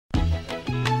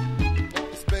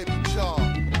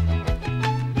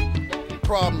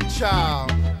problem child.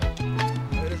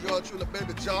 Hey, this girl truly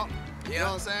baby Jock. You know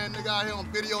what I'm saying? Nigga out here on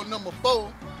video number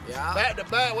 4. Yeah. Back to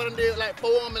back, what I did like 4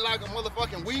 of them in like a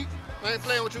motherfucking week. I ain't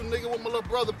playing with you, nigga, with my little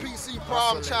brother PC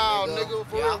problem child, nigga.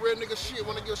 For real nigga shit.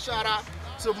 Wanna give a shout out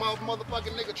to my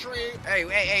motherfucking nigga Trig.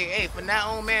 Hey, from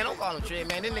now on, man, don't call him Trig,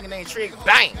 man. This nigga named Trig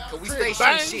Bang. Cause we stay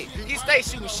shooting shit. He stay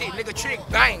shooting shit, nigga. Trig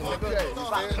Bang, nigga. Okay,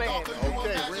 Stop playing.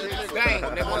 Okay, real nigga. Bang, My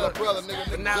nigga. little brother,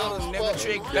 nigga. From now on, nigga,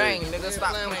 Trig Bang, nigga.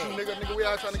 Stop playing. With you, nigga, we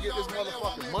out trying to get this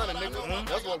motherfucking money, nigga.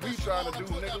 That's what we trying to do,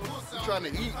 nigga. We trying to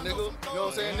eat, nigga. You know what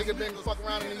I'm saying? Nigga been fucking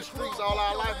around in these streets all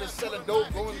our life, been selling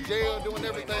dope, going to jail, doing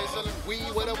everything, selling weed,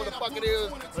 whatever the fuck it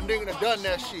is. A nigga done done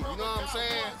that shit. You know what I'm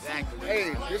saying? Exactly.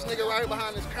 Hey, this nigga right here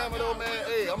behind this camera though, man.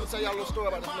 Hey, I'm gonna tell y'all a little story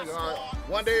about this nigga, all right?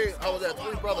 One day, I was at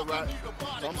Three Brothers, right?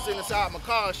 So I'm sitting inside my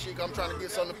car and shit, I'm trying to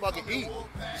get something to fucking eat.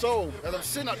 So, as I'm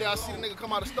sitting up there, I see the nigga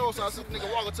come out of the store, so I see the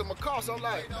nigga walking to my car, so I'm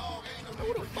like,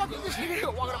 who the fuck is this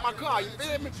nigga walking up my car, you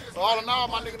feel me? So all in all,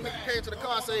 my nigga came to the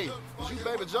car and said, hey, was you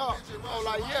baby Jock? I was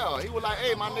like, yeah. He was like,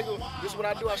 hey, my nigga, this is what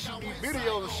I do, I shoot these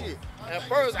videos and shit. At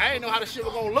first, I didn't know how this shit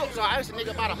was gonna look, so I asked the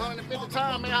nigga about 150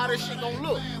 times, man, how this shit gonna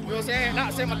look. You know what I'm saying?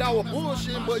 Not saying my dog was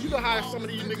bullshit, but you know how some of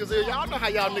these niggas is. Y'all know how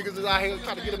y'all niggas is out here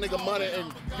trying to get a nigga money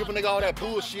and give a nigga all that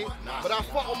bullshit. But I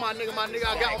fuck with my nigga.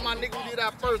 I got with my nigga. We did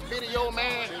that first video,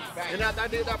 man. And after I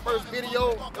did that first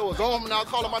video, it was on, and I was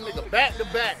calling my nigga back to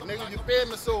back, nigga. You feel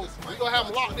me? So we gonna have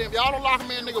him locked in. If y'all don't lock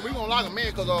him in, nigga, we gonna lock him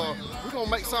in, cause we gonna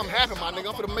make something happen, my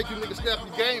nigga. I'm gonna make you niggas step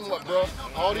your game up, bro.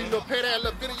 All these little petty ass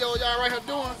little videos y'all right here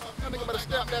doing, that nigga better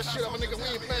step that shit up, nigga. We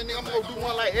ain't playing, nigga. I'm gonna do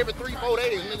one like every 3-4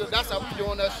 days, nigga. That's how we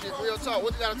doing that shit. Real talk.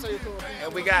 What you gotta tell you to him?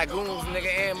 And we got goons, nigga,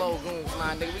 and more goons,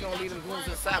 man, nigga. We gonna leave them goons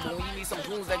inside, but when you need some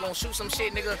goons that gonna shoot some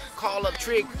shit, nigga, call up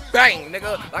Trig Bang,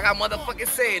 nigga. Like I motherfucking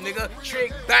said, nigga.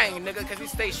 Trig Bang, nigga, cause he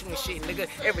stay shooting shit, nigga.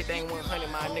 Everything 100,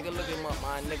 my nigga. Look him up,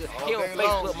 my nigga. He on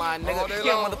Facebook, my nigga. He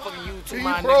on motherfucking YouTube,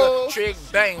 my nigga. Trig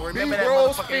Bang. Remember that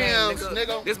motherfucking name,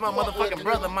 nigga. This my motherfucking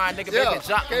brother, my nigga. Baby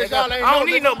Jock, nigga. I don't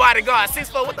need no bodyguard.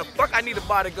 6'4", what the fuck I need a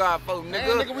bodyguard for,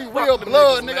 nigga? Nigga, we real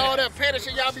blood, nigga. All that petty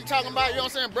shit y'all be talking about, you know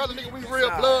what I'm saying? Brother, nigga, we real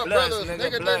blood brothers.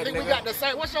 Nigga, we got the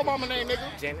same. What's your mama name,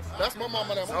 nigga? Janice. That's my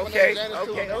mama name. Okay. Shit,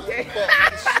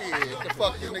 the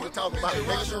fuck this nigga talking about?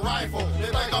 Rush a rifle. They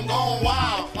think I'm going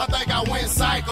wild. I think I went psycho.